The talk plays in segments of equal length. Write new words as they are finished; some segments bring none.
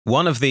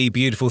One of the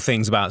beautiful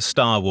things about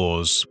Star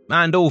Wars,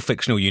 and all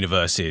fictional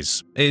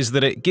universes, is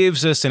that it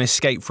gives us an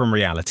escape from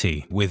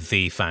reality with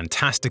the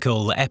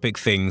fantastical, epic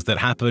things that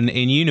happen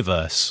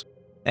in-universe.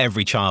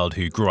 Every child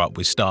who grew up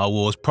with Star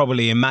Wars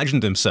probably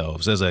imagined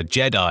themselves as a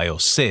Jedi or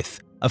Sith,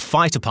 a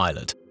fighter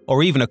pilot,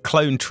 or even a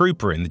clone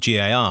trooper in the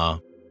GAR.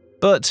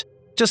 But,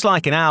 just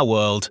like in our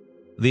world,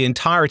 the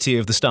entirety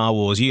of the Star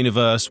Wars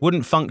universe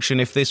wouldn't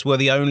function if this were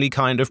the only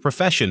kind of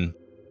profession.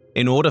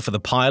 In order for the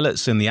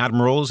pilots and the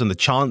admirals and the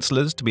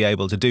chancellors to be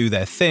able to do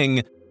their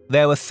thing,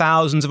 there were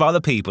thousands of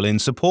other people in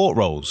support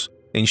roles,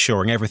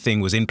 ensuring everything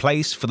was in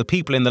place for the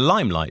people in the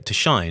limelight to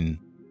shine.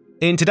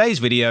 In today's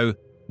video,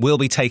 we'll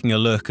be taking a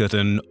look at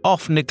an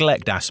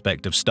oft-neglect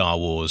aspect of Star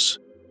Wars: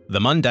 the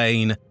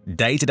mundane,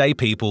 day-to-day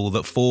people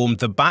that formed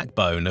the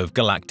backbone of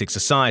galactic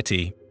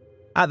society.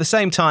 At the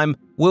same time,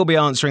 we'll be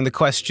answering the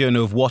question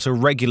of what a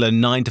regular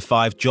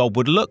 9-to-5 job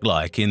would look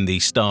like in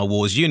the Star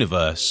Wars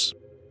universe.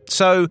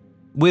 So,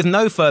 with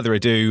no further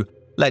ado,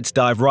 let's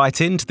dive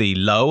right into the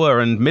lower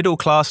and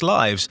middle-class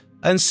lives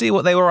and see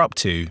what they were up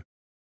to.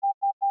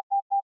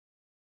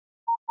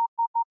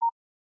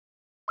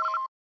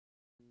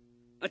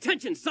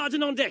 Attention,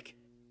 Sergeant on deck!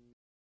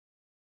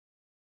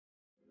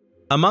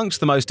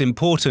 Amongst the most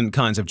important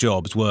kinds of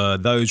jobs were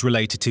those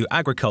related to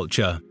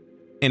agriculture.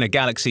 In a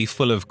galaxy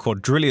full of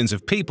quadrillions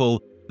of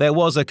people, there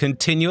was a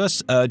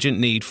continuous, urgent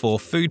need for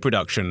food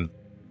production.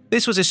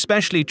 This was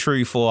especially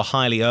true for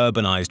highly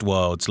urbanized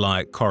worlds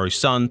like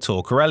Coruscant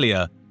or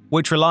Corellia,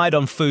 which relied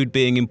on food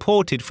being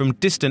imported from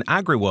distant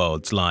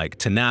agri-worlds like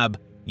Tanab,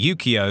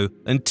 Yukio,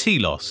 and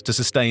Telos to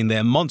sustain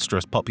their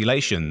monstrous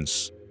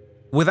populations.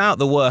 Without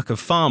the work of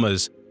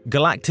farmers,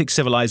 galactic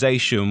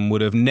civilization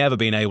would have never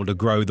been able to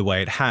grow the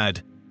way it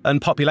had,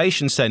 and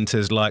population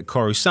centers like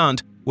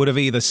Coruscant would have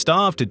either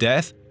starved to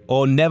death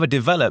or never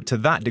developed to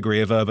that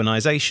degree of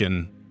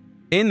urbanization.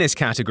 In this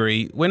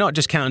category, we're not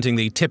just counting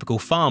the typical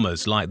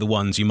farmers like the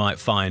ones you might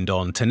find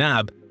on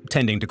Tanab,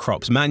 tending to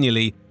crops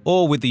manually,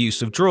 or with the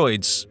use of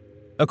droids.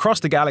 Across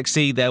the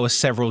galaxy, there were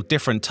several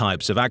different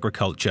types of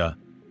agriculture,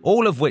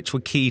 all of which were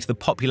key to the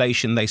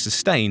population they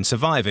sustained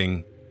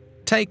surviving.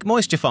 Take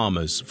moisture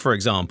farmers, for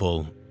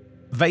example.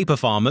 Vapor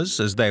farmers,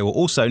 as they were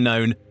also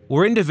known,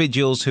 were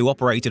individuals who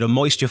operated a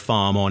moisture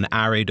farm on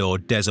arid or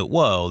desert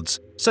worlds,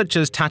 such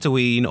as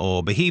Tatooine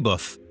or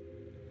Behemoth.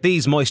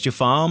 These moisture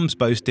farms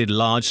boasted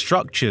large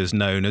structures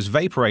known as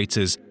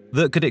vaporators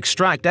that could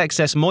extract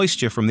excess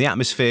moisture from the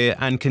atmosphere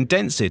and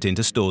condense it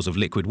into stores of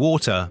liquid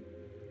water.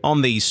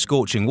 On these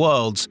scorching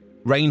worlds,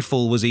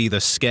 rainfall was either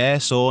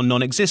scarce or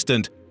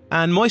non-existent,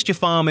 and moisture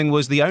farming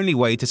was the only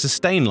way to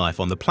sustain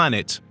life on the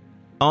planet.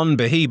 On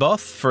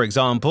Behemoth, for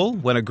example,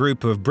 when a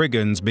group of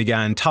brigands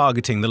began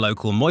targeting the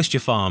local moisture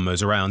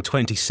farmers around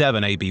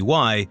 27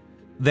 ABY,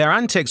 their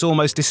antics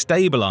almost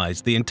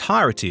destabilized the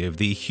entirety of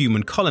the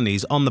human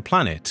colonies on the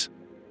planet.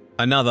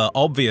 Another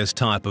obvious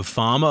type of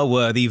farmer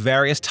were the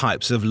various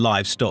types of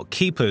livestock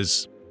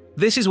keepers.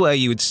 This is where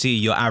you would see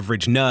your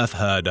average nerf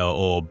herder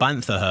or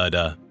bantha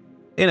herder.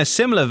 In a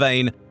similar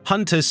vein,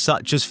 hunters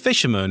such as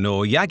fishermen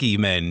or yagi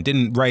men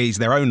didn't raise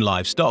their own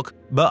livestock,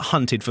 but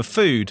hunted for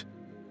food.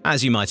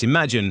 As you might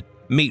imagine,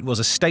 meat was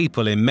a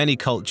staple in many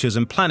cultures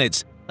and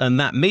planets, and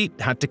that meat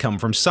had to come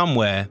from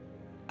somewhere.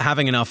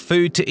 Having enough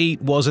food to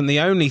eat wasn't the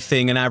only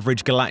thing an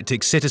average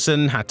galactic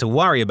citizen had to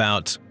worry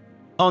about.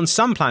 On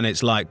some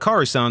planets like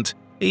Coruscant,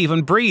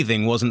 even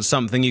breathing wasn't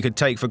something you could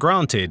take for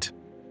granted.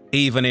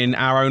 Even in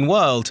our own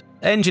world,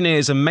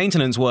 engineers and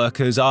maintenance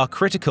workers are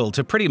critical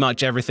to pretty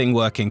much everything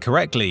working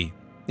correctly.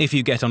 If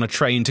you get on a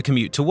train to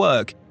commute to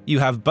work, you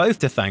have both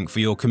to thank for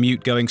your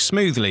commute going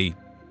smoothly.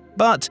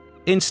 But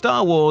in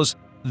Star Wars,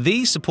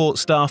 these support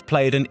staff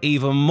played an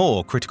even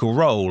more critical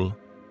role.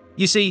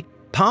 You see,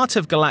 part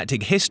of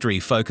galactic history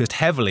focused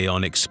heavily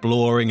on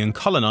exploring and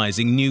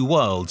colonizing new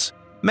worlds,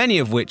 many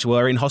of which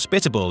were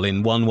inhospitable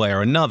in one way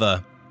or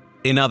another.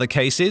 In other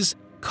cases,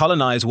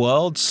 colonized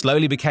worlds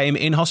slowly became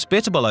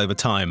inhospitable over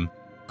time,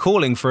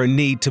 calling for a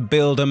need to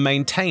build and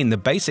maintain the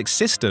basic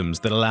systems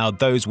that allowed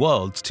those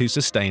worlds to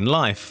sustain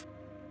life.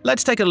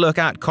 Let's take a look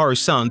at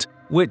Coruscant,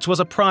 which was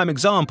a prime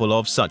example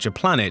of such a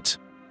planet.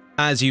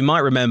 As you might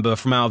remember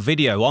from our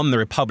video on the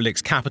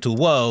Republic's capital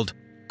world,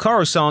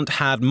 Coruscant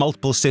had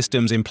multiple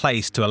systems in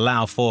place to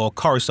allow for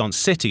Coruscant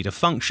City to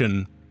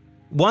function.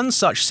 One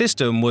such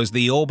system was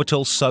the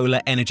Orbital Solar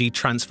Energy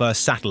Transfer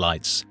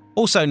Satellites,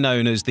 also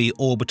known as the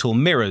Orbital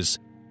Mirrors,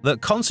 that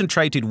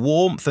concentrated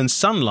warmth and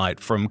sunlight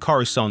from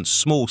Coruscant's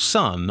small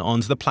sun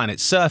onto the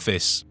planet's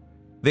surface.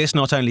 This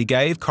not only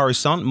gave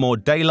Coruscant more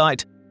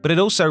daylight, but it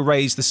also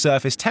raised the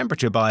surface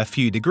temperature by a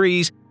few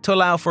degrees to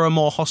allow for a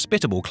more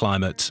hospitable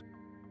climate.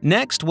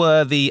 Next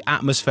were the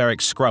atmospheric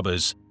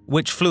scrubbers,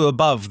 which flew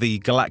above the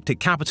galactic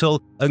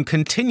capital and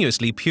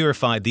continuously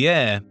purified the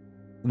air.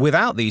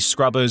 Without these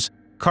scrubbers,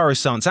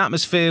 Coruscant's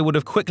atmosphere would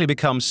have quickly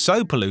become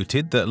so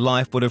polluted that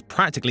life would have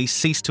practically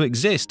ceased to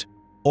exist,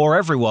 or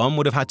everyone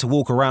would have had to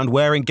walk around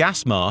wearing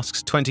gas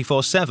masks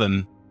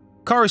 24/7.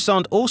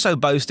 Coruscant also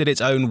boasted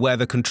its own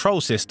weather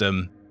control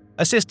system,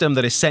 a system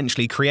that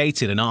essentially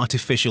created an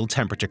artificial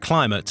temperature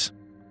climate.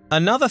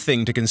 Another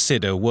thing to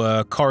consider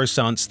were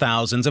Coruscant's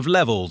thousands of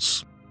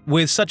levels.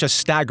 With such a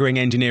staggering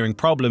engineering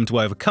problem to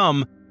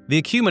overcome,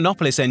 the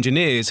Ecumenopolis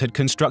engineers had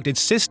constructed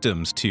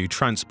systems to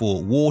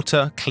transport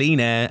water, clean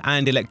air,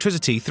 and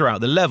electricity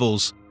throughout the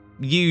levels,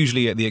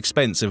 usually at the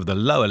expense of the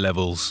lower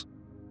levels.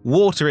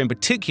 Water in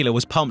particular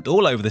was pumped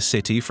all over the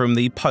city from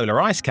the polar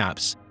ice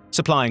caps,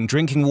 supplying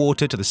drinking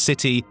water to the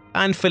city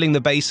and filling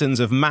the basins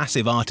of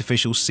massive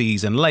artificial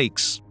seas and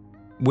lakes.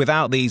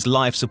 Without these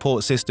life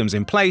support systems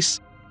in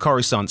place,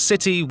 Coruscant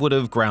City would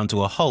have ground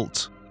to a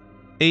halt.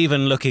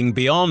 Even looking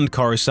beyond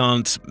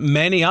Coruscant,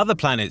 many other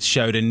planets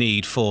showed a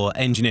need for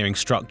engineering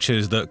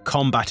structures that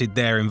combated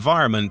their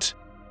environment.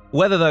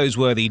 Whether those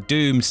were the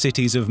doomed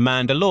cities of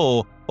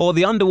Mandalore or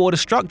the underwater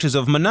structures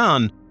of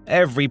Manaan,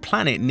 every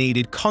planet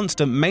needed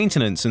constant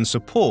maintenance and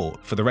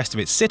support for the rest of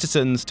its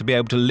citizens to be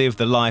able to live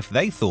the life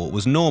they thought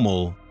was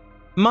normal.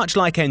 Much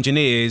like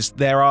engineers,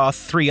 there are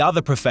 3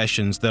 other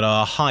professions that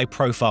are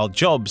high-profile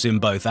jobs in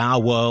both our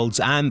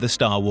worlds and the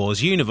Star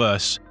Wars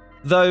universe,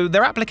 though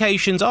their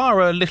applications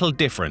are a little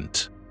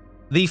different.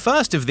 The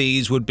first of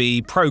these would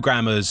be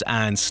programmers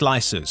and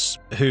slicers,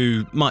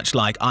 who, much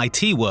like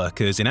IT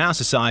workers in our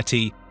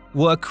society,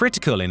 were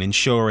critical in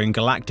ensuring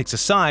galactic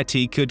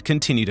society could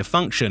continue to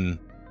function.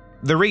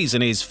 The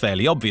reason is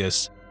fairly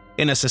obvious.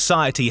 In a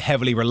society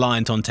heavily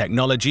reliant on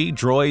technology,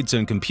 droids,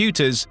 and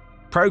computers,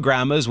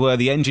 programmers were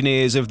the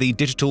engineers of the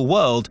digital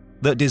world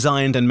that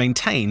designed and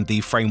maintained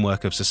the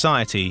framework of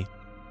society.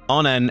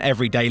 On an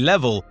everyday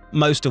level,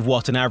 most of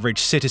what an average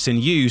citizen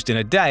used in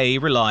a day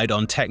relied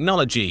on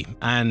technology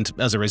and,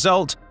 as a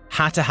result,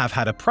 had to have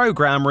had a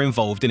programmer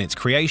involved in its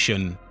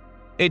creation.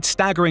 It's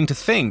staggering to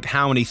think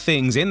how many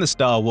things in the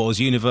Star Wars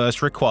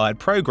universe required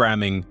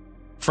programming,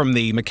 from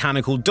the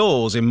mechanical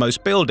doors in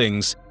most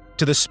buildings,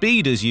 to the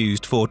speeders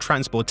used for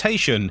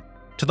transportation,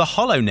 to the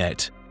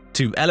HoloNet,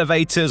 to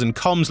elevators and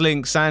comms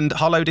links and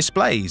holo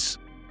displays.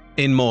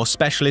 In more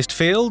specialist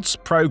fields,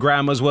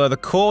 programmers were the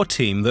core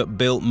team that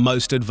built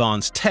most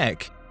advanced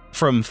tech,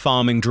 from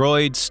farming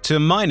droids to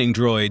mining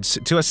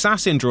droids to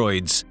assassin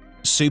droids,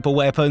 super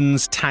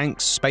weapons,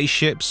 tanks,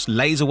 spaceships,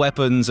 laser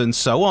weapons, and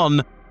so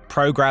on.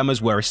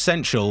 Programmers were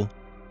essential.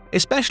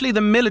 Especially the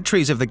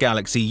militaries of the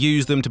galaxy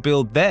used them to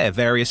build their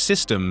various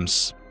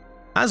systems.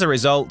 As a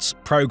result,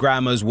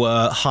 programmers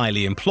were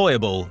highly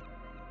employable.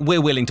 We're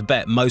willing to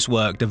bet most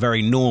worked a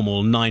very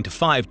normal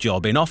 9-to-5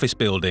 job in office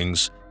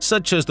buildings,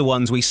 such as the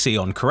ones we see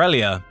on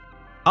Corellia.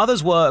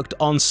 Others worked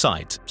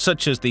on-site,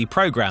 such as the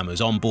programmers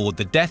on board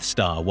the Death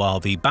Star while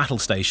the battle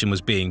station was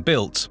being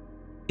built.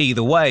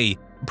 Either way,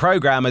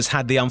 programmers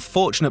had the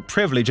unfortunate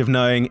privilege of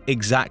knowing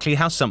exactly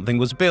how something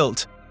was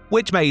built,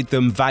 which made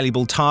them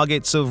valuable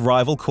targets of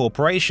rival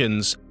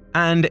corporations,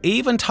 and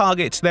even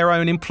targets their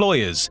own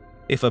employers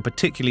if a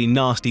particularly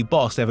nasty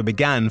boss ever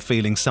began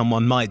feeling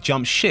someone might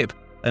jump ship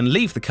and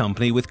leave the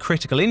company with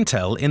critical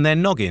intel in their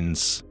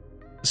noggins.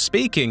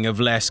 Speaking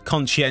of less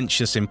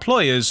conscientious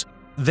employers,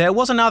 there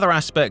was another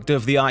aspect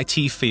of the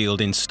IT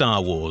field in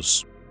Star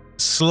Wars: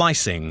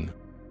 slicing.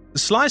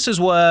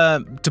 Slicers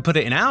were, to put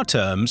it in our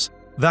terms,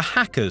 the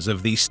hackers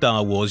of the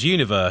Star Wars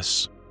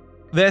universe.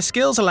 Their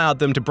skills allowed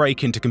them to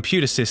break into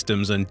computer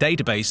systems and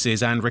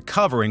databases and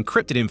recover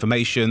encrypted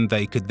information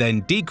they could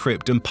then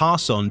decrypt and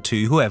pass on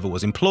to whoever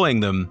was employing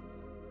them.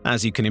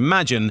 As you can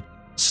imagine,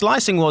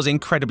 slicing was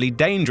incredibly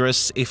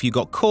dangerous if you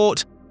got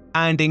caught,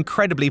 and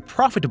incredibly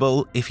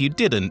profitable if you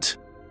didn't.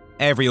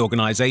 Every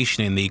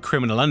organization in the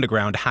criminal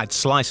underground had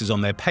slicers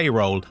on their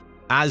payroll,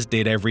 as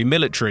did every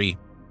military.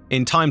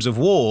 In times of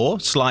war,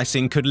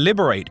 slicing could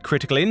liberate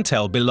critical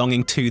intel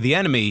belonging to the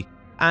enemy,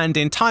 and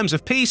in times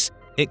of peace,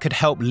 it could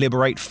help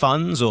liberate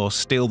funds or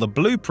steal the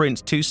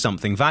blueprint to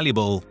something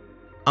valuable.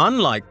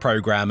 Unlike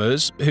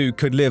programmers, who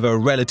could live a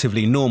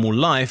relatively normal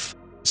life,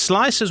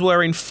 slicers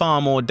were in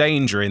far more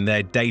danger in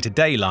their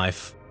day-to-day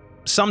life.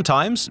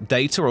 Sometimes,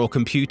 data or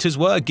computers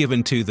were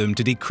given to them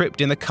to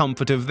decrypt in the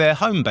comfort of their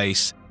home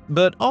base,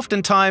 but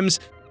oftentimes,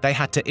 they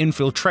had to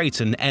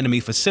infiltrate an enemy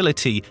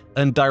facility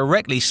and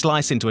directly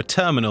slice into a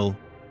terminal.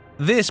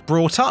 This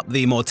brought up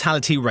the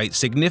mortality rate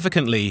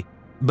significantly,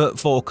 but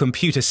for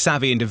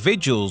computer-savvy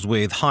individuals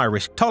with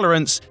high-risk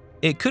tolerance,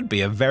 it could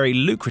be a very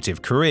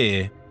lucrative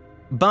career.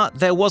 But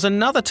there was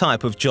another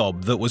type of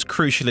job that was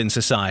crucial in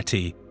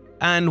society,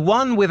 and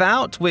one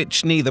without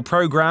which neither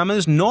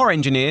programmers nor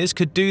engineers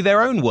could do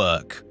their own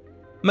work: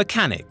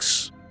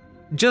 mechanics.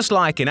 Just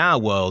like in our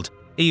world,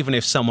 even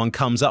if someone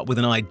comes up with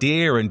an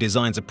idea and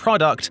designs a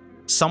product,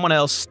 someone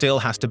else still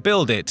has to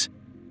build it.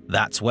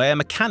 That's where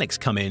mechanics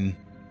come in.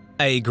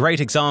 A great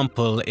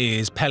example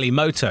is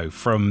Pelimoto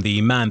from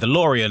The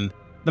Mandalorian,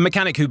 the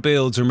mechanic who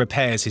builds and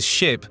repairs his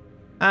ship.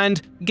 And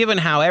given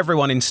how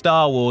everyone in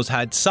Star Wars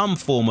had some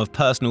form of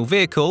personal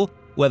vehicle,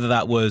 whether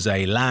that was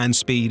a land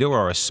speeder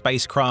or a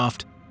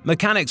spacecraft,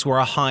 mechanics were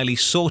a highly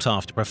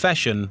sought-after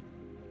profession.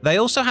 They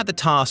also had the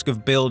task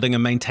of building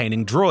and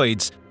maintaining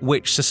droids,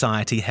 which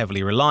society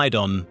heavily relied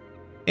on.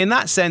 In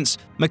that sense,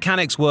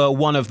 mechanics were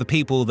one of the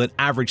people that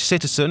average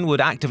citizen would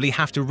actively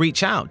have to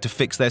reach out to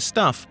fix their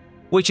stuff,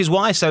 which is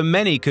why so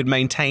many could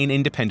maintain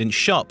independent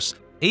shops,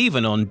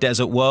 even on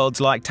desert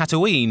worlds like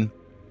Tatooine.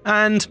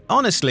 And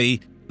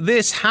honestly,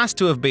 this has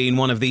to have been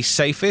one of the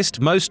safest,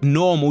 most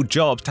normal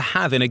jobs to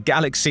have in a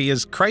galaxy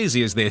as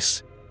crazy as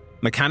this.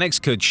 Mechanics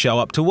could show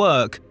up to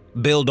work,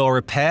 build or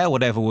repair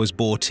whatever was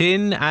brought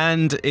in,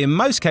 and in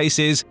most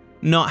cases,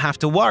 not have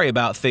to worry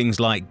about things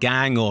like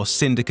gang or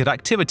syndicate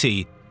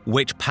activity,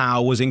 which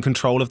power was in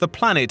control of the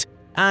planet,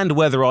 and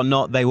whether or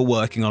not they were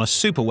working on a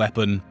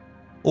superweapon.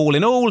 All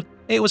in all,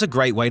 it was a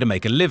great way to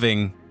make a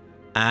living.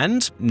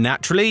 And,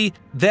 naturally,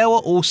 there were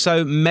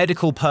also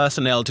medical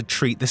personnel to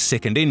treat the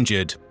sick and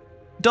injured.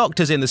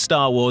 Doctors in the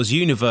Star Wars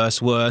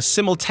universe were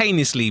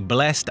simultaneously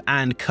blessed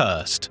and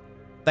cursed.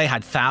 They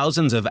had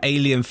thousands of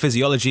alien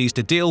physiologies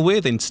to deal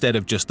with instead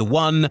of just the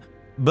one,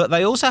 but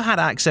they also had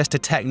access to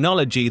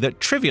technology that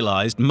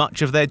trivialized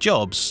much of their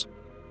jobs.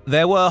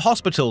 There were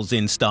hospitals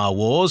in Star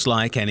Wars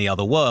like any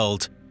other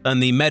world,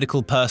 and the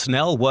medical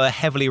personnel were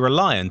heavily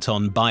reliant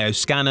on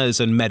bioscanners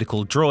and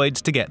medical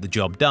droids to get the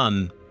job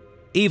done.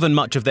 Even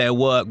much of their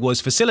work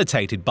was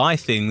facilitated by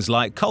things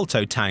like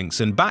kolto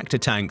tanks and Bacta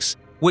tanks,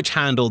 which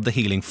handled the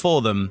healing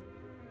for them.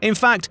 In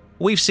fact,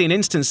 we've seen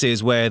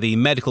instances where the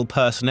medical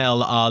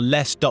personnel are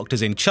less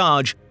doctors in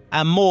charge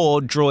and more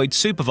droid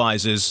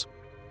supervisors.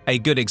 A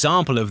good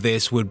example of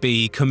this would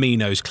be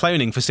Kamino's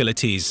cloning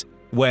facilities,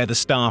 where the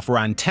staff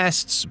ran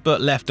tests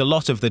but left a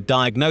lot of the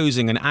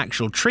diagnosing and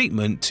actual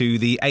treatment to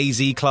the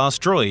AZ-class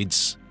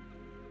droids.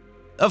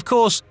 Of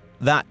course,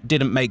 that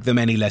didn't make them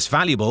any less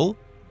valuable.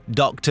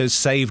 Doctors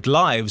saved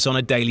lives on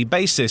a daily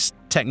basis,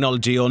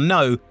 technology or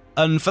no,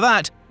 and for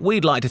that,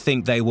 we'd like to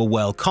think they were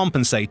well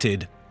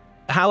compensated.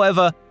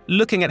 However,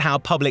 looking at how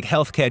public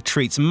healthcare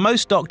treats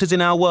most doctors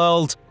in our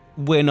world,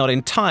 we're not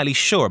entirely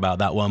sure about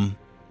that one.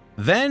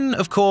 Then,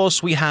 of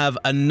course, we have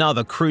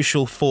another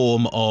crucial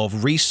form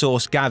of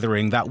resource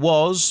gathering that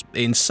was,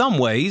 in some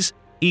ways,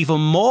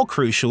 even more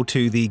crucial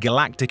to the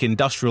galactic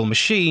industrial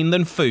machine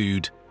than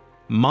food: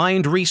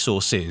 mined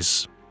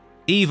resources.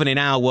 Even in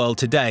our world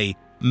today,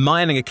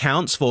 mining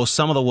accounts for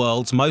some of the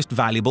world's most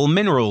valuable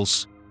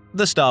minerals.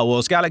 The Star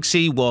Wars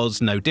galaxy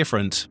was no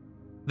different.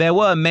 There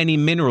were many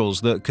minerals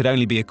that could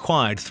only be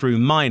acquired through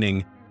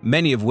mining,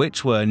 many of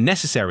which were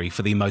necessary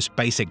for the most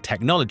basic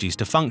technologies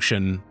to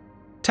function.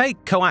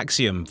 Take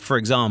coaxium, for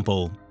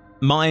example.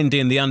 Mined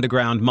in the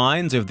underground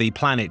mines of the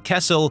planet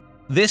Kessel,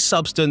 this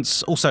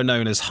substance, also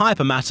known as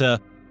hypermatter,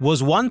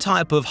 was one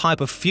type of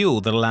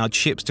hyperfuel that allowed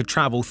ships to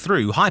travel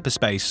through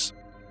hyperspace.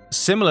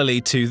 Similarly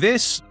to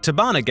this,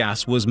 Tabana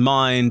gas was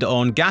mined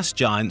on gas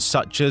giants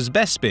such as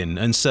Bespin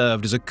and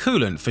served as a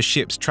coolant for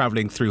ships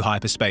traveling through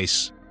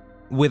hyperspace.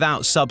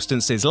 Without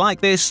substances like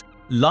this,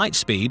 light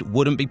speed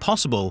wouldn't be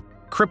possible,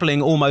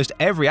 crippling almost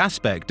every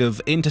aspect of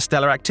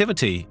interstellar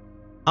activity.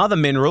 Other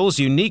minerals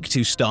unique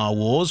to Star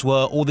Wars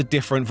were all the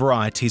different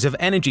varieties of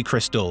energy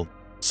crystal,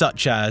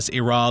 such as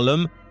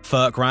Iralum,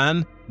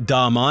 Furkran,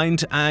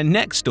 Darmind, and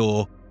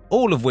Nextor,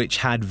 all of which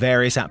had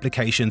various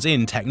applications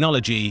in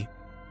technology.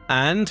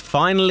 And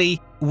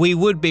finally, we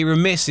would be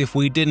remiss if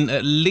we didn't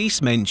at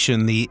least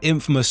mention the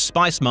infamous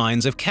spice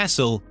mines of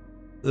Kessel.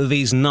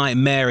 These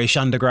nightmarish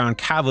underground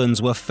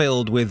caverns were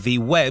filled with the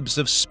webs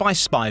of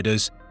spice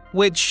spiders,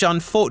 which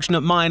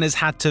unfortunate miners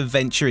had to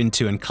venture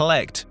into and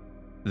collect.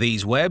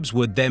 These webs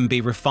would then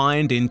be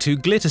refined into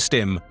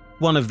glitterstim,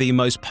 one of the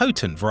most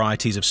potent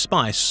varieties of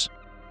spice.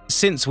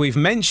 Since we've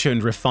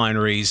mentioned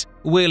refineries,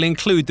 we'll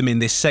include them in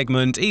this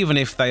segment even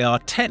if they are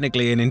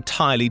technically an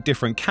entirely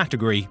different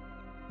category.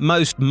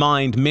 Most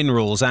mined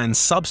minerals and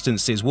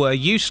substances were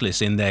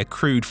useless in their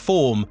crude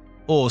form,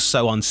 or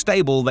so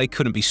unstable they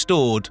couldn't be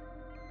stored.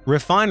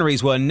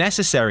 Refineries were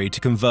necessary to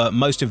convert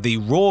most of the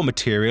raw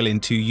material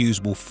into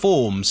usable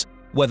forms,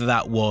 whether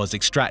that was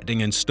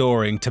extracting and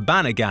storing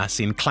Tabana gas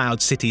in Cloud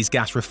City's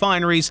gas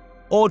refineries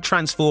or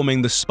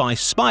transforming the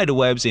spice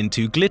spiderwebs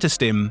into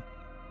glitterstim.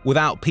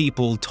 Without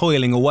people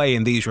toiling away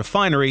in these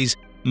refineries,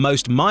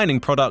 most mining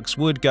products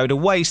would go to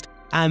waste,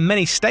 and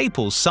many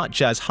staples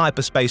such as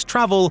hyperspace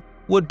travel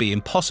would be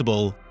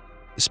impossible.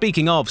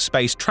 Speaking of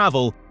space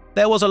travel,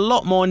 there was a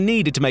lot more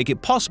needed to make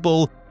it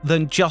possible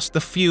than just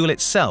the fuel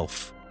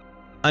itself.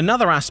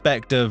 Another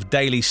aspect of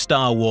daily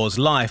Star Wars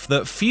life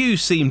that few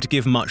seem to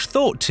give much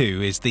thought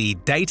to is the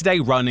day-to-day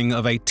running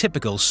of a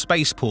typical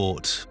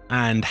spaceport,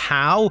 and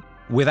how,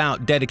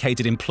 without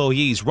dedicated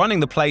employees running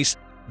the place,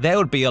 there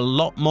would be a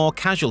lot more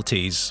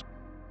casualties.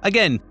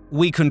 Again,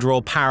 we can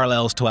draw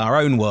parallels to our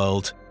own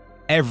world.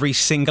 Every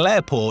single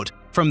airport,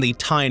 from the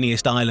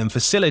tiniest island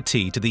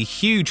facility to the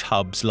huge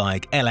hubs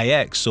like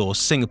LAX or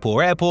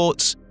Singapore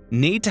airports,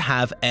 need to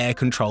have air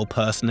control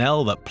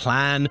personnel that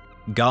plan,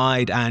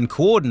 guide, and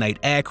coordinate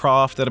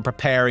aircraft that are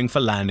preparing for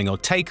landing or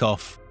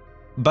takeoff.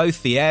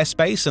 Both the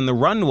airspace and the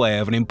runway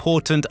of an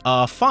important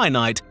are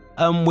finite,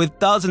 and with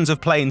dozens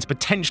of planes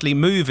potentially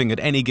moving at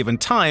any given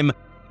time,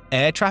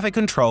 air traffic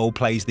control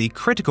plays the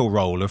critical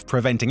role of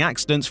preventing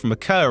accidents from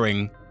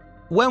occurring.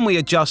 When we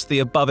adjust the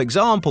above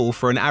example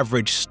for an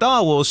average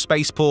Star Wars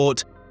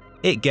spaceport,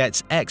 it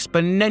gets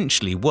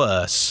exponentially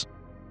worse.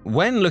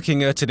 When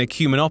looking at an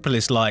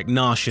ecumenopolis like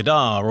Nar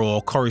Shaddaa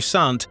or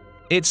Coruscant,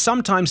 It's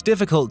sometimes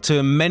difficult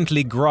to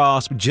mentally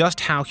grasp just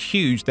how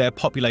huge their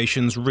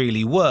populations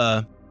really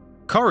were.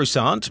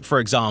 Coruscant, for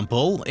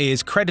example,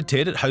 is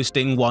credited at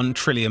hosting 1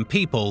 trillion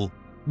people,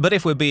 but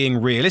if we're being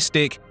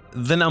realistic,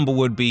 the number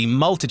would be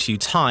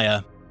multitudes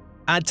higher.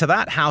 Add to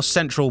that how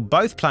central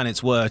both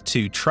planets were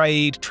to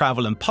trade,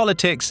 travel and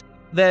politics,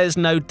 there's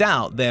no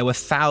doubt there were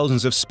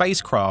thousands of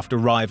spacecraft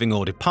arriving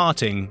or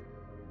departing.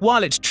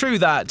 While it's true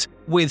that,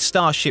 with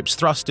Starship's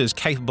thrusters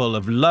capable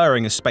of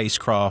lowering a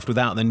spacecraft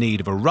without the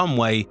need of a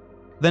runway,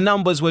 the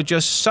numbers were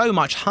just so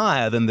much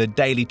higher than the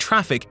daily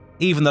traffic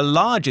even the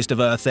largest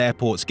of Earth's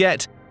airports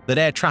get, that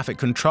air traffic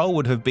control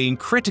would have been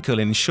critical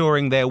in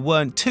ensuring there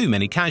weren't too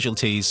many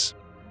casualties.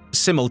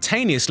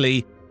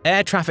 Simultaneously,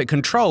 air traffic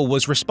control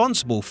was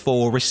responsible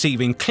for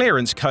receiving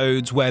clearance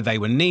codes where they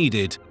were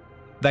needed.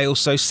 They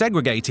also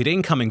segregated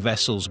incoming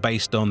vessels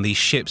based on the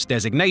ship's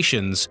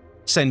designations,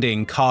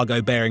 sending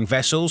cargo-bearing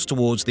vessels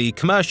towards the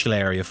commercial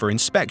area for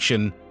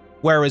inspection,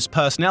 whereas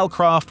personnel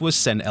craft was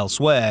sent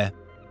elsewhere.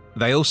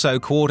 They also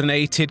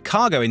coordinated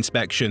cargo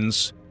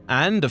inspections,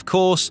 and, of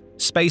course,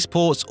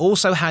 spaceports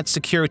also had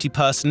security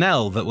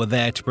personnel that were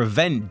there to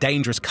prevent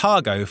dangerous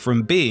cargo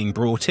from being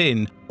brought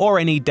in or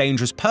any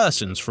dangerous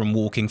persons from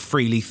walking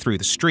freely through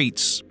the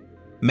streets.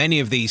 Many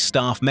of these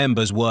staff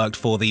members worked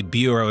for the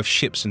Bureau of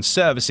Ships and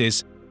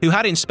Services, who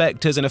had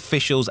inspectors and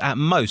officials at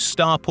most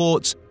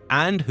starports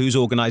and whose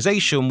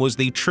organization was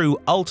the true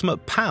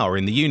ultimate power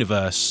in the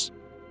universe.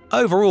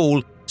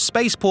 Overall,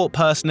 Spaceport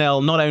personnel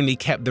not only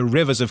kept the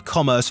rivers of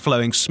commerce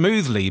flowing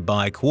smoothly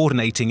by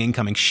coordinating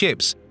incoming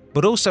ships,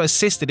 but also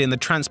assisted in the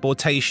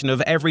transportation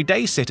of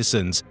everyday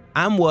citizens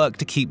and worked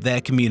to keep their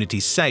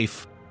communities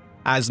safe.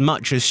 As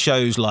much as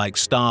shows like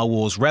Star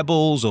Wars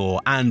Rebels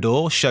or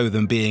Andor show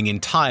them being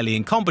entirely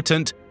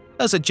incompetent,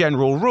 as a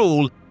general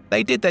rule,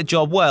 they did their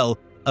job well,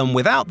 and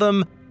without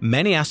them,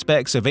 many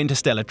aspects of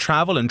interstellar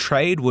travel and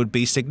trade would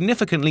be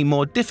significantly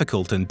more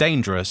difficult and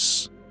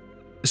dangerous.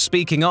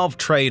 Speaking of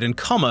trade and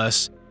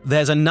commerce,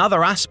 there's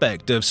another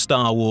aspect of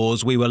Star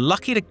Wars we were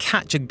lucky to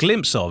catch a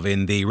glimpse of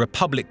in the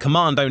Republic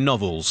Commando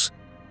novels: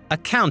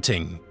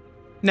 accounting.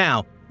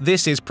 Now,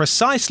 this is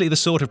precisely the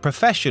sort of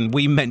profession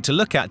we meant to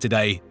look at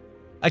today.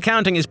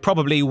 Accounting is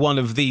probably one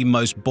of the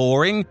most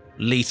boring,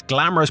 least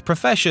glamorous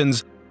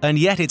professions, and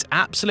yet it's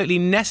absolutely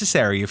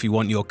necessary if you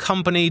want your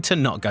company to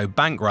not go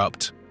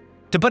bankrupt.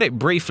 To put it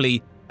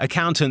briefly,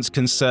 accountants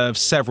can serve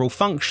several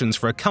functions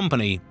for a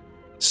company.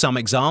 Some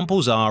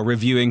examples are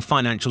reviewing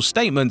financial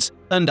statements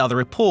and other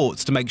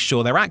reports to make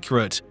sure they're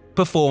accurate,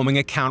 performing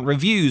account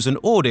reviews and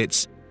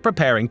audits,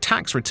 preparing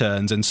tax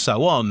returns, and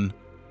so on.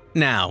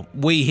 Now,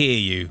 we hear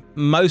you.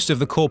 Most of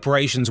the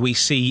corporations we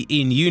see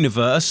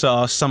in-universe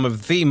are some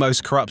of the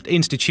most corrupt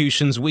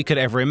institutions we could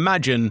ever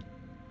imagine.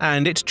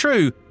 And it's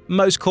true,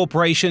 most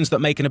corporations that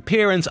make an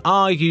appearance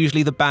are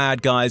usually the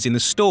bad guys in the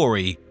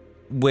story.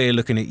 We're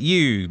looking at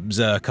you,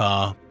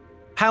 Zerkar.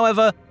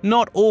 However,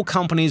 not all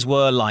companies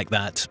were like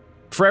that.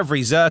 For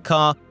every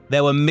Zerkar,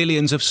 there were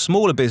millions of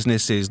smaller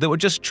businesses that were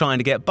just trying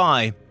to get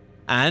by.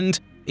 And,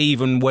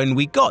 even when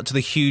we got to the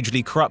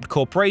hugely corrupt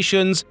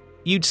corporations,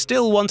 you'd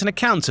still want an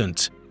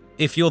accountant.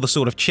 If you're the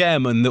sort of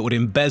chairman that would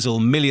embezzle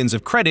millions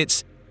of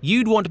credits,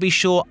 you'd want to be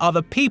sure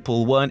other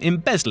people weren't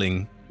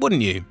embezzling,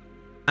 wouldn't you?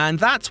 And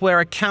that's where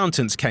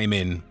accountants came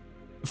in.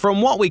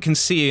 From what we can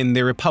see in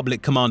the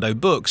Republic Commando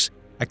books,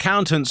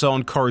 accountants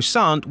on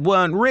Coruscant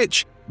weren't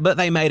rich, but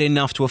they made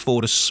enough to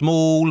afford a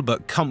small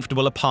but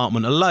comfortable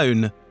apartment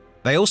alone.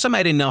 They also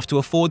made enough to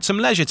afford some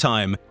leisure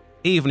time,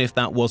 even if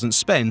that wasn't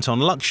spent on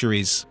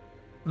luxuries.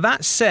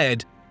 That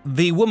said,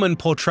 the woman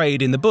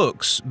portrayed in the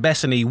books,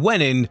 Bethany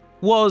Wenin,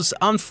 was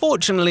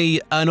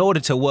unfortunately an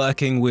auditor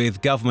working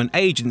with government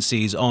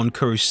agencies on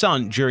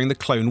Coruscant during the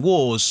Clone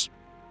Wars.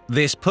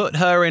 This put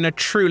her in a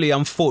truly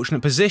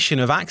unfortunate position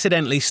of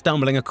accidentally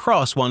stumbling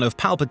across one of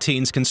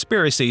Palpatine's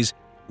conspiracies,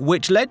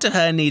 which led to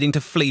her needing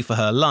to flee for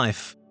her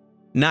life.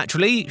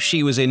 Naturally,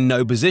 she was in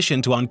no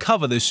position to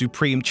uncover the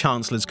Supreme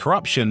Chancellor's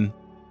corruption.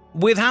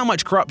 With how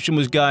much corruption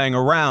was going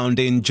around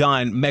in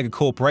giant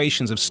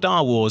megacorporations of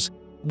Star Wars,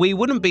 we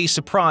wouldn't be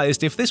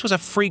surprised if this was a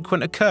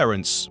frequent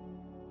occurrence.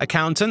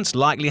 Accountants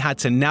likely had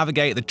to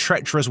navigate the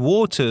treacherous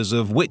waters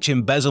of which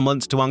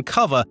embezzlements to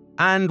uncover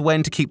and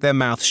when to keep their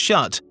mouths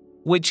shut,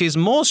 which is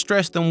more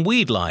stress than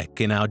we'd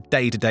like in our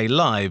day-to-day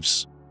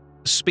lives.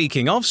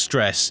 Speaking of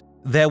stress,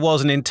 there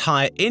was an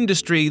entire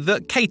industry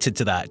that catered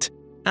to that,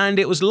 and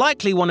it was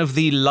likely one of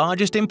the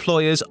largest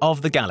employers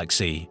of the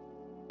galaxy.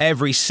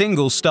 Every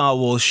single Star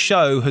Wars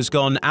show has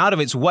gone out of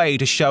its way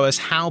to show us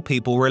how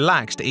people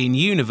relaxed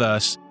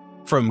in-universe,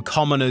 from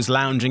commoners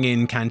lounging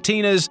in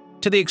cantinas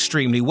to the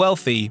extremely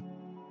wealthy.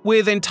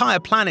 With entire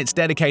planets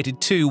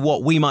dedicated to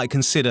what we might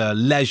consider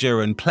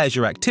leisure and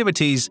pleasure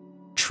activities,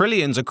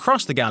 trillions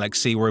across the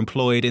galaxy were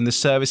employed in the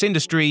service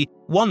industry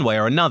one way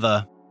or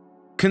another.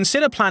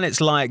 Consider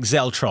planets like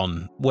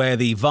Zeltron, where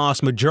the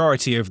vast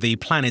majority of the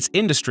planet's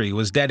industry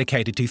was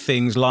dedicated to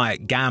things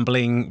like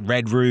gambling,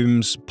 red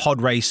rooms,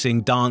 pod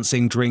racing,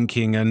 dancing,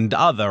 drinking, and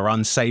other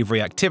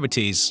unsavory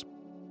activities.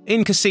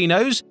 In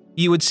casinos,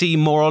 you would see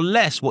more or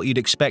less what you'd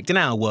expect in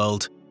our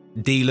world.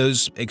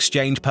 dealers,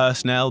 exchange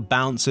personnel,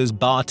 bouncers,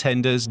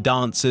 bartenders,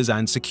 dancers,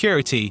 and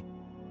security.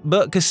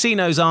 But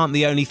casinos aren't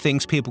the only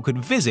things people could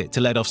visit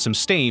to let off some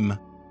steam.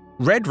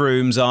 Red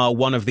Rooms are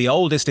one of the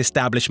oldest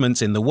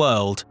establishments in the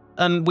world,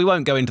 and we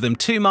won't go into them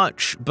too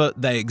much,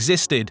 but they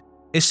existed,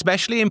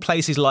 especially in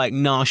places like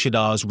Nar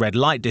Shadar's red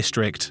light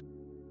district.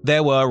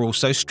 There were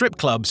also strip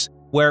clubs,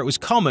 where it was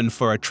common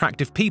for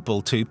attractive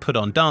people to put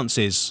on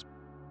dances.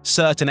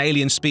 Certain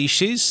alien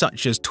species,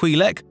 such as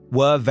Twi'lek,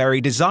 were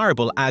very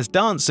desirable as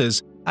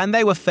dancers, and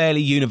they were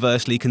fairly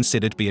universally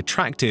considered to be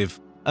attractive,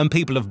 and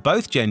people of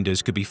both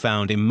genders could be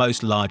found in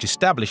most large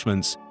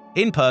establishments,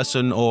 in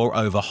person or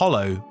over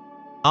holo.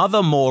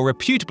 Other more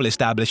reputable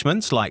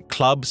establishments like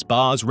clubs,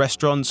 bars,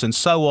 restaurants, and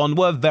so on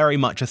were very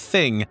much a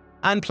thing,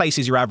 and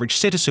places your average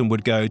citizen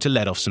would go to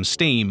let off some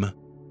steam.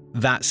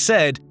 That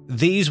said,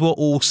 these were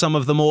all some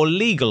of the more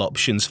legal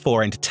options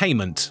for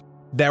entertainment.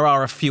 There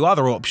are a few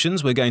other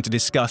options we're going to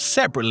discuss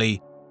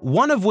separately,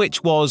 one of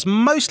which was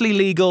mostly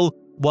legal,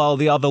 while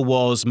the other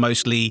was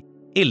mostly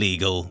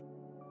illegal.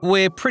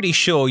 We're pretty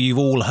sure you've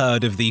all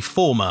heard of the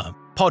former,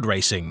 pod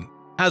racing.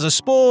 As a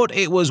sport,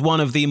 it was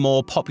one of the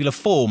more popular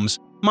forms,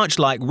 much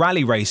like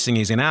rally racing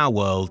is in our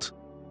world.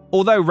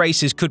 Although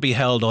races could be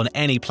held on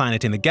any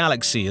planet in the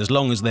galaxy as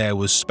long as there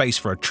was space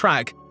for a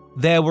track,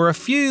 there were a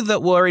few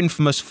that were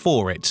infamous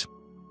for it.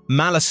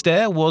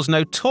 Malastare was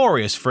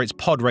notorious for its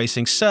pod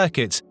racing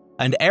circuits,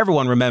 and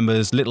everyone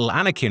remembers little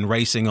Anakin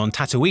racing on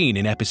Tatooine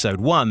in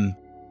Episode 1.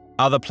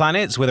 Other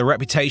planets with a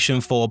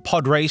reputation for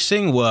pod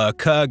racing were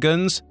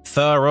Kurgans,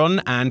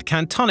 Thuron, and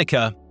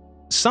Cantonica.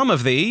 Some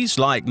of these,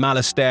 like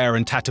Malastare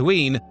and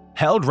Tatooine,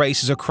 held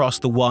races across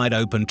the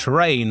wide-open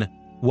terrain,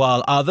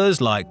 while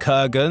others, like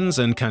Kurgans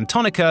and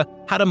Cantonica,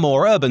 had a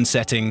more urban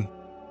setting.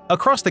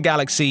 Across the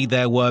galaxy,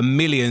 there were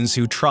millions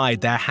who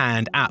tried their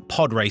hand at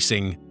pod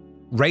racing.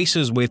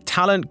 Racers with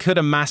talent could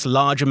amass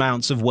large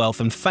amounts of wealth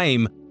and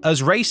fame,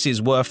 as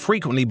races were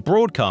frequently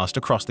broadcast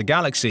across the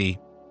galaxy.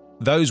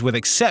 Those with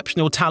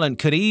exceptional talent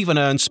could even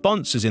earn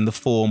sponsors in the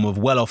form of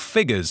well-off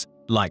figures,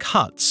 like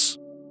Hutts.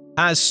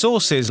 As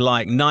sources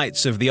like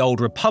Knights of the Old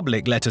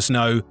Republic let us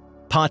know,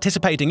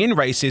 participating in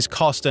races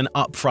cost an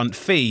upfront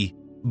fee,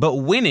 but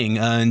winning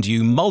earned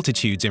you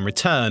multitudes in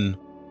return.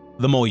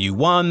 The more you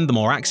won, the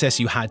more access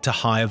you had to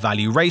higher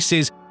value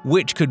races,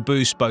 which could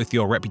boost both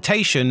your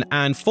reputation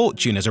and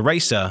fortune as a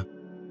racer.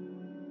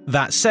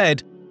 That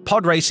said,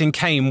 pod racing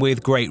came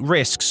with great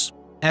risks.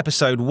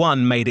 Episode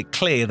 1 made it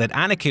clear that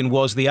Anakin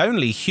was the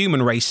only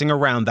human racing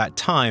around that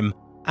time,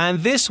 and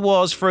this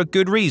was for a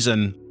good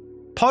reason.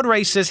 Pod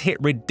racers hit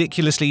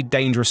ridiculously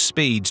dangerous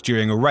speeds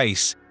during a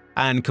race,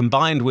 and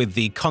combined with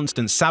the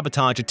constant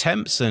sabotage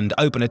attempts and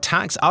open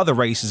attacks other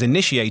racers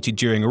initiated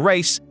during a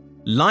race,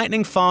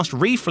 lightning-fast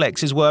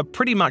reflexes were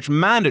pretty much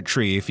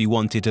mandatory if you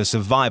wanted to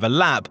survive a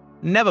lap,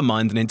 never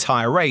mind an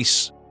entire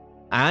race.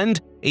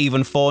 And,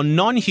 even for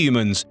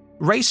non-humans,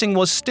 racing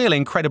was still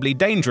incredibly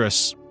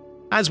dangerous.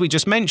 As we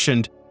just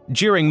mentioned,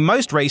 during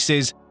most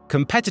races,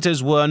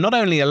 competitors were not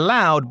only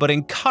allowed but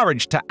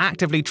encouraged to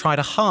actively try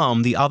to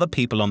harm the other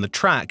people on the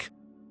track.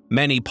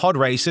 Many pod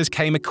racers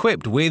came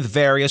equipped with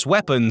various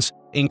weapons,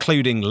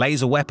 including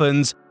laser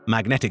weapons,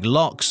 magnetic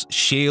locks,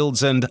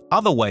 shields, and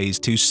other ways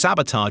to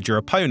sabotage your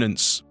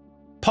opponents.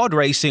 Pod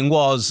racing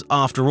was,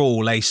 after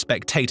all, a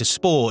spectator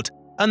sport,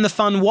 and the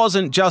fun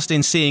wasn't just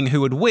in seeing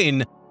who would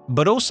win,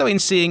 but also in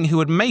seeing who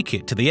would make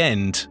it to the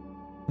end.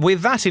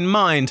 With that in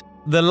mind,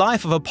 the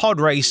life of a pod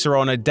racer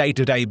on a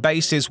day-to-day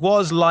basis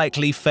was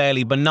likely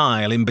fairly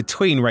banal in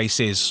between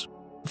races.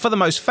 For the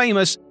most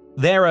famous,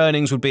 their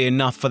earnings would be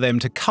enough for them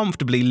to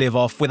comfortably live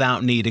off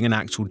without needing an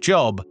actual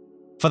job.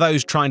 For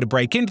those trying to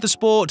break into the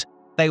sport,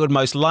 they would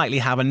most likely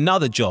have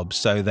another job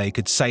so they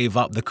could save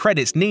up the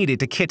credits needed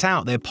to kit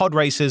out their pod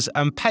racers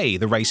and pay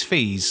the race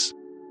fees.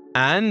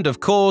 And, of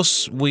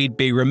course, we'd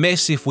be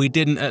remiss if we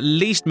didn't at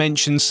least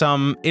mention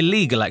some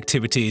illegal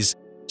activities,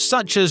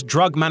 such as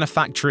drug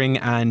manufacturing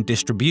and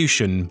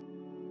distribution.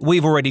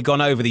 We've already gone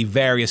over the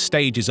various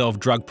stages of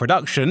drug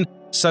production,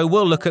 so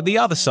we'll look at the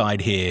other side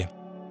here.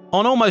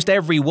 On almost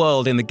every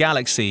world in the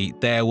galaxy,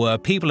 there were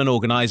people and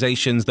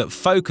organizations that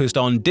focused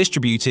on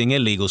distributing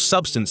illegal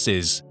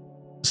substances.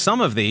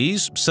 Some of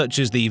these, such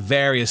as the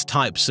various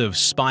types of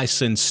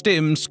spice and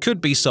stims,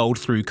 could be sold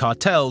through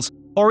cartels,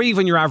 or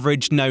even your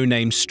average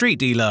no-name street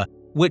dealer,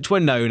 which were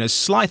known as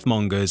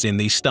slithemongers in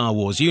the Star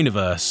Wars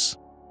universe.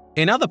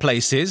 In other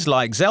places,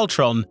 like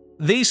Zeltron,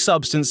 these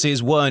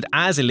substances weren't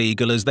as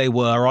illegal as they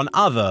were on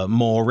other,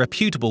 more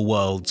reputable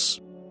worlds.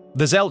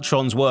 The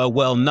Zeltrons were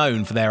well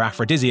known for their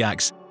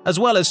aphrodisiacs, as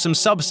well as some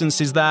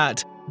substances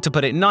that, to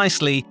put it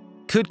nicely,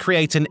 could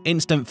create an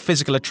instant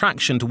physical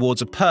attraction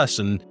towards a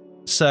person,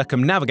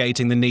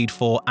 circumnavigating the need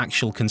for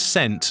actual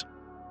consent.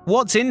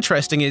 What's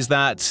interesting is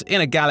that, in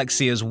a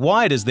galaxy as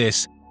wide as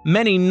this,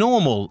 many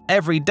normal,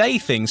 everyday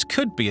things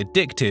could be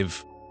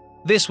addictive.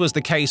 This was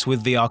the case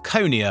with the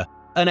Arconia,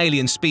 an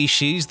alien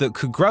species that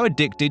could grow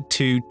addicted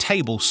to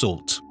table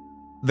salt.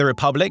 The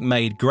Republic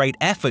made great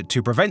effort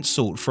to prevent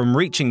salt from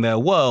reaching their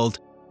world,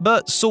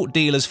 but salt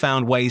dealers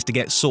found ways to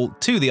get salt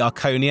to the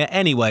Arconia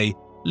anyway,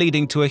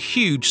 leading to a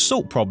huge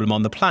salt problem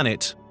on the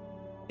planet.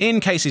 In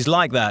cases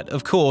like that,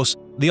 of course,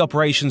 the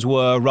operations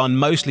were run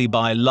mostly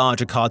by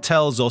larger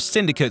cartels or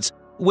syndicates,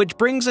 which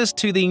brings us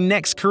to the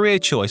next career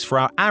choice for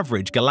our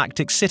average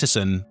galactic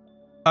citizen.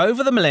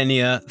 Over the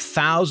millennia,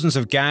 thousands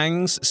of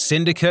gangs,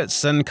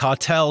 syndicates, and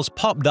cartels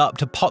popped up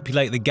to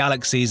populate the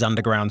galaxy's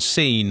underground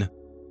scene.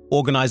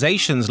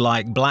 Organizations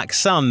like Black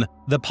Sun,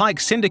 the Pike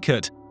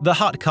Syndicate, the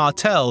Hutt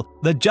Cartel,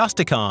 the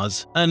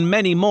Justicars, and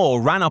many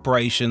more ran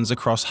operations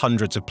across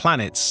hundreds of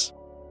planets.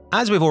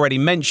 As we've already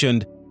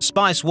mentioned,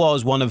 spice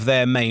was one of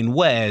their main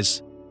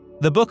wares.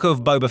 The Book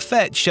of Boba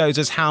Fett shows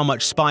us how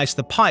much spice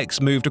the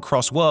Pikes moved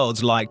across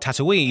worlds like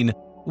Tatooine,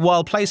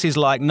 while places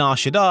like Nar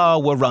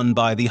Shaddaa were run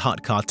by the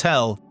Hutt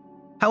Cartel.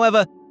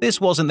 However,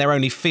 this wasn't their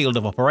only field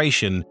of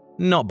operation,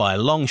 not by a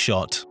long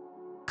shot.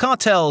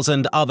 Cartels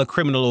and other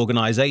criminal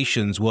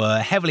organizations were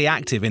heavily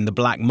active in the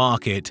black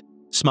market,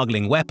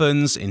 smuggling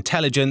weapons,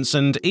 intelligence,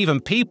 and even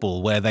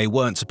people where they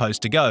weren't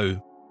supposed to go.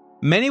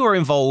 Many were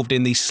involved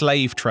in the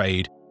slave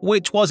trade,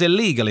 which was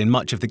illegal in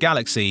much of the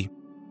galaxy.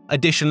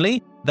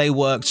 Additionally, they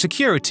worked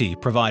security,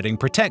 providing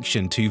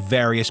protection to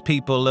various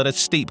people at a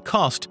steep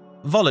cost,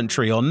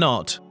 voluntary or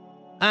not.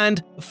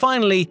 And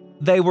finally,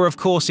 they were of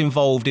course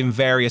involved in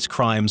various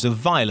crimes of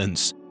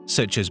violence,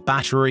 such as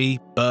battery,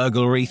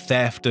 burglary,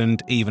 theft,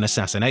 and even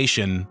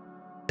assassination.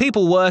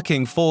 People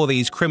working for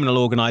these criminal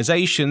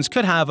organizations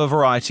could have a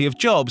variety of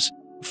jobs,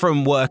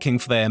 from working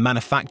for their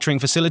manufacturing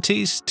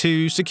facilities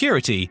to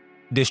security,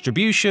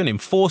 distribution,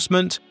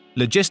 enforcement,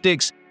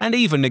 logistics, and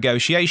even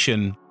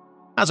negotiation.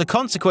 As a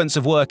consequence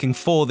of working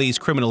for these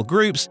criminal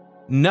groups,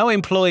 no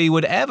employee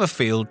would ever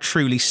feel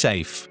truly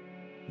safe.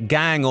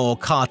 Gang or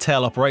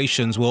cartel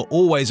operations were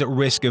always at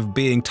risk of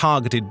being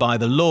targeted by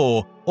the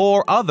law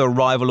or other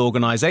rival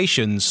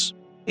organizations.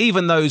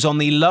 Even those on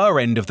the lower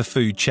end of the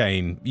food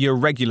chain, your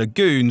regular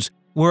goons,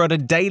 were at a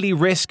daily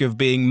risk of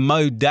being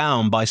mowed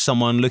down by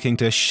someone looking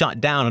to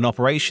shut down an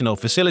operational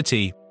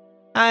facility.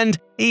 And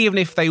even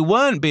if they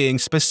weren't being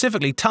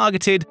specifically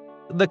targeted,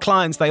 the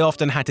clients they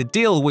often had to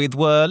deal with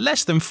were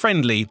less than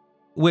friendly,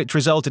 which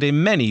resulted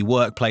in many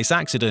workplace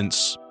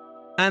accidents.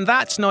 And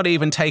that's not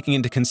even taking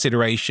into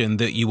consideration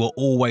that you were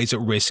always at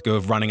risk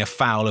of running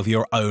afoul of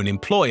your own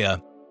employer.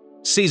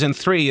 Season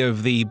 3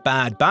 of The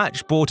Bad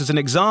Batch brought us an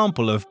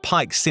example of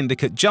Pike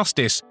Syndicate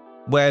justice,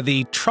 where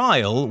the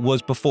trial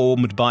was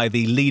performed by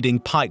the leading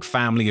Pike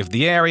family of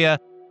the area,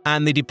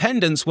 and the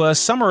dependents were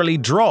summarily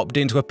dropped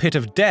into a pit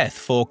of death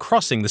for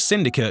crossing the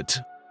syndicate.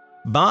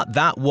 But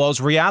that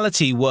was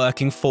reality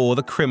working for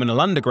the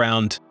criminal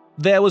underground.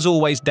 There was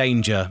always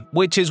danger,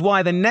 which is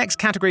why the next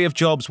category of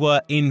jobs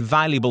were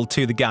invaluable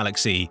to the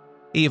galaxy,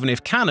 even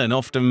if canon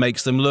often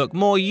makes them look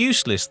more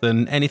useless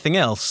than anything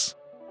else.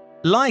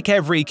 Like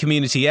every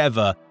community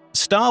ever,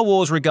 Star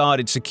Wars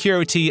regarded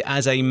security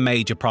as a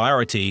major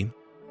priority.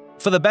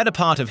 For the better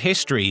part of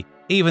history,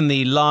 even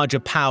the larger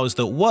powers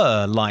that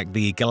were, like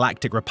the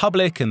Galactic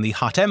Republic and the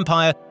Hutt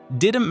Empire,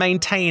 didn't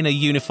maintain a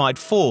unified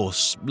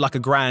force, like a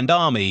grand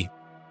army.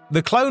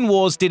 The Clone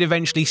Wars did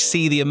eventually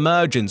see the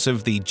emergence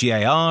of the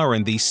GAR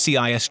and the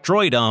CIS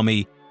Droid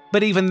Army,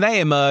 but even they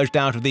emerged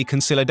out of the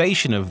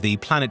consolidation of the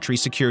Planetary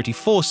Security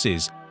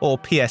Forces, or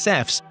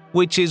PSFs,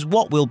 which is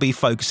what we'll be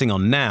focusing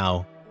on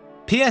now.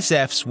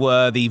 PSFs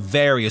were the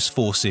various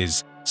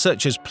forces,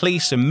 such as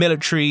police and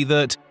military,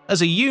 that,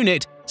 as a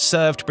unit,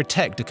 served to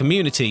protect a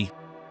community.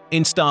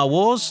 In Star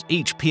Wars,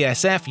 each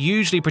PSF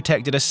usually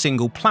protected a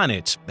single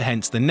planet,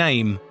 hence the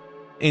name.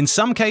 In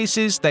some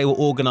cases, they were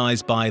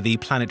organized by the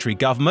planetary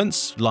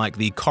governments, like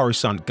the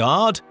Coruscant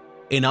Guard.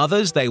 In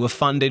others, they were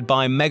funded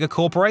by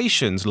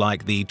megacorporations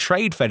like the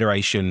Trade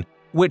Federation,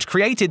 which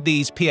created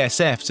these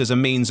PSFs as a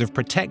means of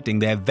protecting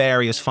their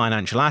various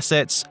financial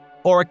assets,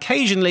 or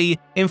occasionally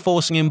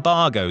enforcing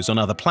embargoes on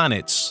other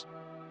planets.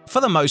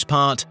 For the most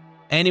part,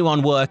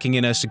 anyone working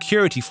in a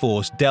security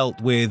force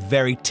dealt with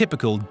very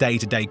typical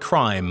day-to-day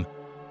crime: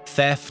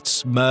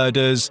 thefts,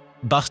 murders,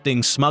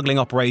 busting smuggling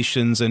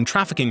operations, and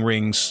trafficking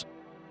rings.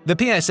 The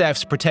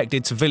PSFs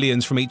protected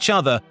civilians from each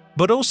other,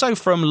 but also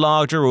from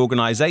larger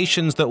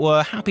organizations that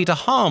were happy to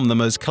harm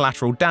them as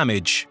collateral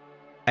damage.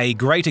 A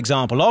great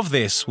example of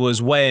this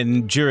was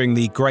when, during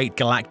the Great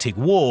Galactic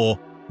War,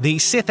 the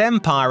Sith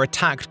Empire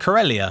attacked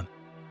Corellia.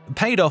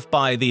 Paid off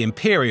by the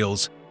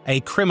Imperials, a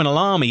criminal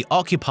army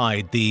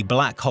occupied the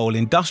Black Hole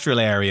industrial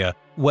area,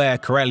 where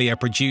Corellia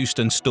produced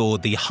and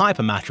stored the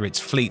hypermatter its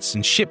fleets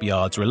and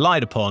shipyards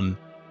relied upon.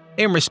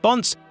 In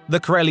response, the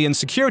Corellian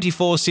security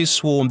forces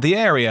swarmed the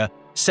area,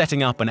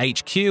 setting up an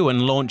HQ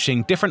and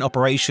launching different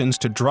operations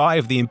to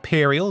drive the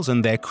Imperials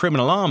and their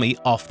criminal army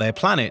off their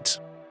planet.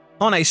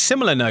 On a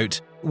similar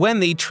note, when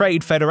the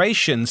Trade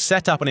Federation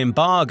set up an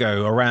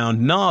embargo around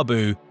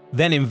Naboo,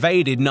 then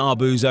invaded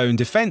Naboo's own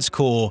defense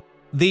corps,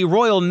 the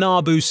Royal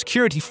Naboo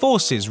security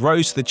forces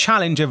rose to the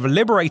challenge of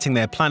liberating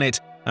their planet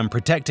and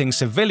protecting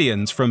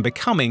civilians from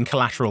becoming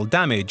collateral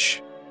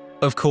damage.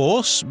 Of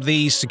course,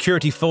 these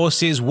security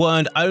forces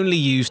weren't only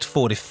used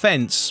for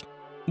defense.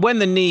 When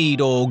the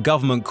need or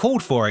government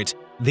called for it,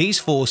 these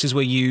forces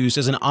were used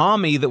as an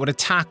army that would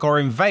attack or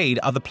invade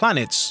other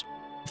planets.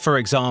 For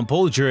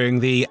example, during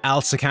the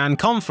Alsacan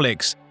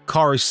conflicts,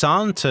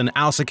 Coruscant and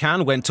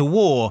Alsacan went to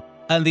war,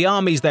 and the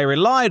armies they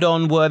relied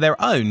on were their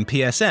own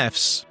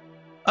PSFs.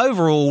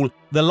 Overall,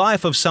 the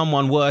life of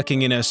someone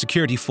working in a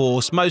security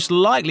force most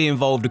likely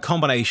involved a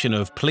combination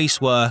of police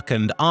work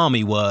and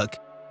army work,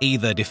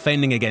 either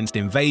defending against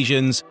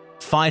invasions,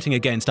 fighting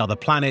against other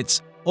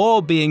planets,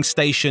 or being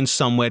stationed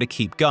somewhere to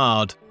keep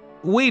guard.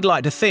 We'd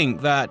like to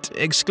think that,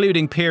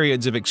 excluding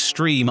periods of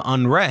extreme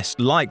unrest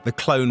like the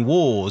Clone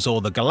Wars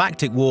or the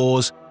Galactic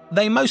Wars,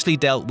 they mostly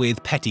dealt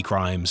with petty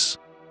crimes.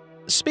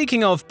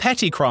 Speaking of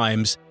petty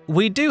crimes,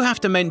 we do have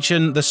to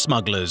mention the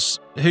smugglers,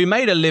 who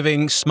made a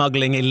living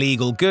smuggling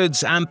illegal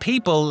goods and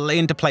people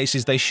into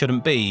places they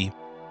shouldn't be.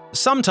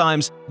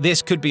 Sometimes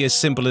this could be as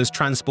simple as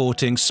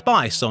transporting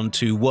spice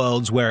onto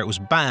worlds where it was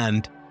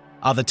banned.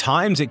 Other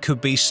times it could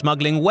be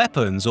smuggling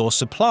weapons or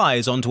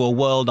supplies onto a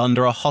world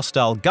under a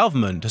hostile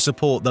government to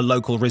support the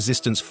local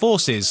resistance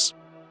forces.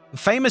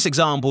 Famous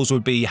examples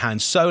would be Han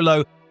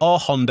Solo or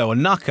Hondo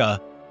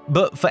Ohnaka,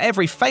 but for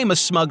every famous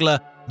smuggler,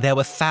 there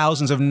were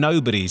thousands of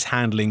nobodies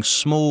handling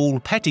small,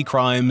 petty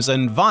crimes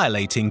and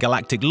violating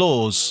galactic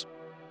laws.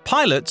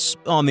 Pilots,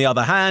 on the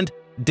other hand,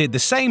 did the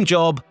same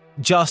job,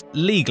 just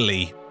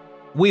legally.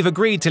 We've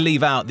agreed to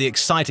leave out the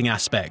exciting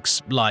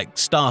aspects, like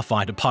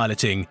starfighter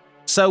piloting,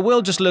 so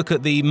we'll just look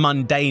at the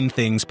mundane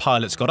things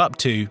pilots got up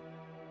to.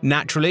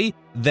 Naturally,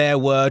 there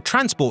were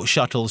transport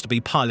shuttles to be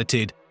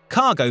piloted,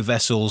 cargo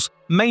vessels,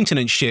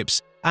 maintenance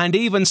ships, and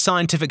even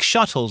scientific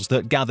shuttles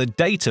that gathered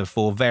data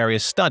for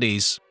various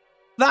studies.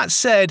 That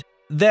said,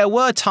 there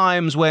were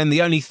times when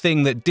the only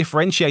thing that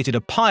differentiated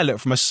a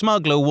pilot from a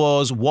smuggler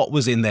was what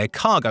was in their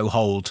cargo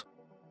hold.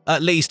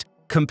 At least,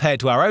 compared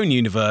to our own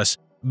universe,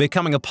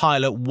 becoming a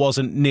pilot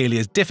wasn't nearly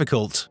as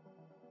difficult.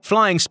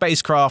 Flying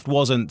spacecraft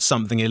wasn't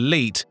something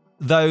elite,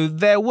 though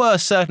there were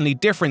certainly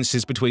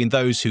differences between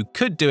those who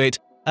could do it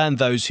and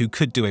those who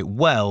could do it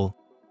well.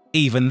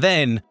 Even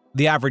then,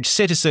 the average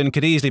citizen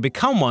could easily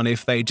become one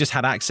if they just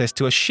had access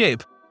to a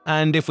ship,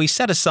 and if we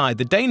set aside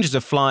the dangers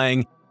of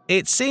flying,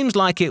 it seems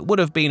like it would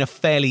have been a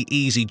fairly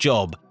easy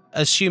job,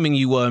 assuming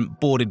you weren't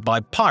boarded by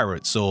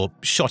pirates or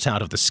shot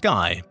out of the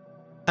sky.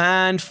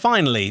 And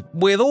finally,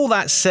 with all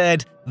that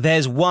said,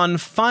 there's one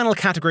final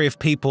category of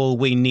people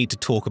we need to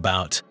talk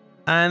about.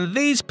 And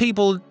these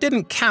people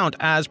didn't count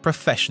as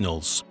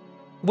professionals.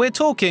 We're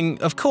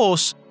talking, of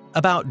course,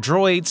 about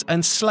droids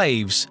and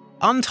slaves,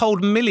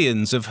 untold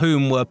millions of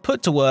whom were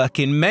put to work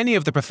in many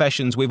of the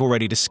professions we've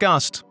already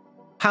discussed.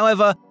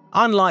 However,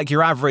 unlike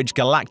your average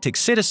galactic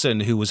citizen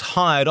who was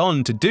hired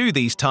on to do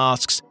these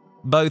tasks,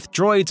 both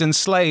droids and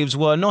slaves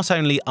were not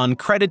only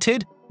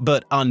uncredited,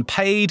 but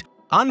unpaid,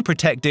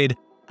 unprotected,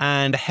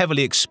 and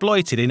heavily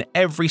exploited in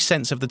every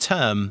sense of the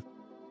term.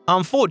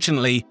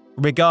 Unfortunately,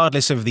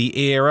 regardless of the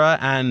era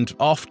and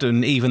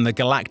often even the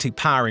galactic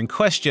power in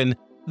question,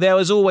 there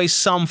was always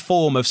some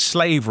form of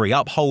slavery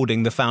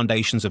upholding the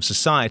foundations of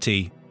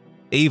society.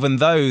 Even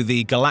though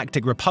the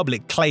Galactic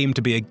Republic claimed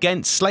to be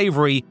against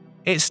slavery,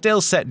 it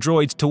still set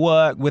droids to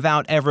work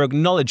without ever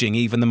acknowledging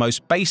even the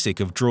most basic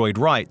of droid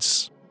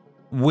rights.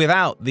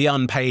 Without the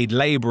unpaid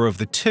labor of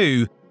the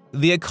two,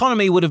 the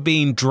economy would have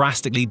been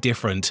drastically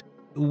different,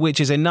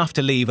 which is enough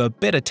to leave a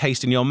bitter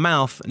taste in your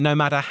mouth no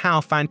matter how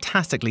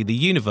fantastically the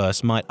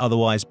universe might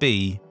otherwise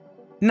be.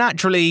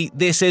 Naturally,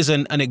 this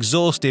isn't an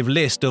exhaustive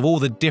list of all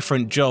the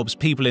different jobs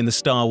people in the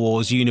Star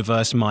Wars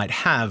universe might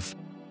have.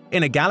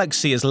 In a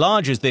galaxy as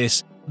large as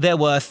this, there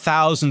were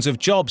thousands of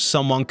jobs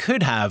someone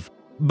could have,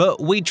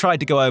 but we tried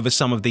to go over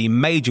some of the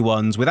major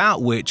ones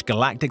without which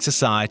galactic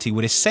society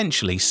would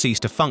essentially cease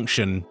to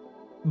function.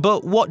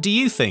 But what do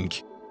you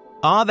think?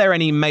 Are there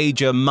any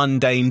major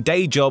mundane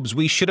day jobs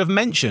we should have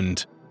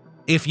mentioned?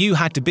 If you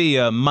had to be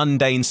a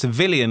mundane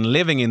civilian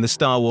living in the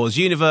Star Wars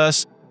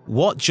universe,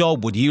 what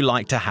job would you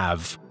like to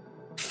have?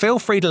 Feel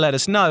free to let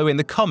us know in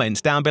the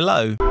comments down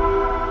below.